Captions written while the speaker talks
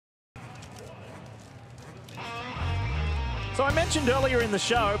So I mentioned earlier in the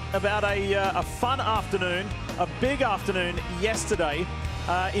show about a fun afternoon, a big afternoon yesterday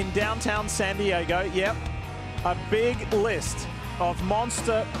in downtown San Diego. Yep, a big list of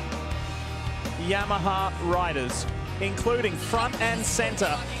monster Yamaha riders, including front and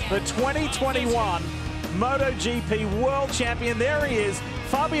center, the 2021 MotoGP World Champion. There he is,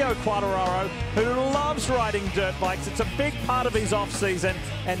 Fabio Quartararo, who loves riding dirt bikes. It's a big part of his off-season,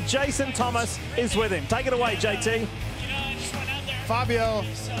 and Jason Thomas is with him. Take it away, JT. Fabio,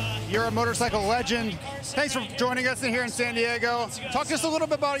 you're a motorcycle legend. Thanks for joining us here in San Diego. Talk to us a little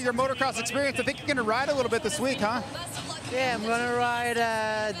bit about your motocross experience. I think you're going to ride a little bit this week, huh? Yeah, I'm going to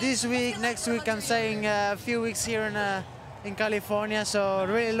ride this week. Next week, I'm staying a few weeks here in California, so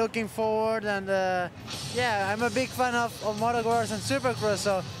really looking forward. And yeah, I'm a big fan of motocross and supercross,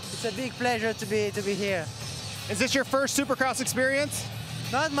 so it's a big pleasure to be here. Is this your first supercross experience?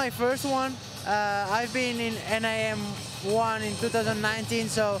 Not my first one. I've been in NIM 1 in 2019,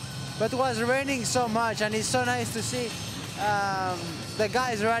 but it was raining so much, and it's so nice to see the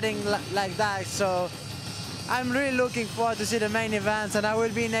guys riding like that. So I'm really looking forward to see the main events, and I will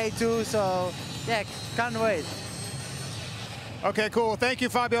be in A2, so yeah, can't wait. Okay, cool. Thank you,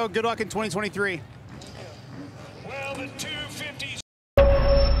 Fabio. Good luck in 2023.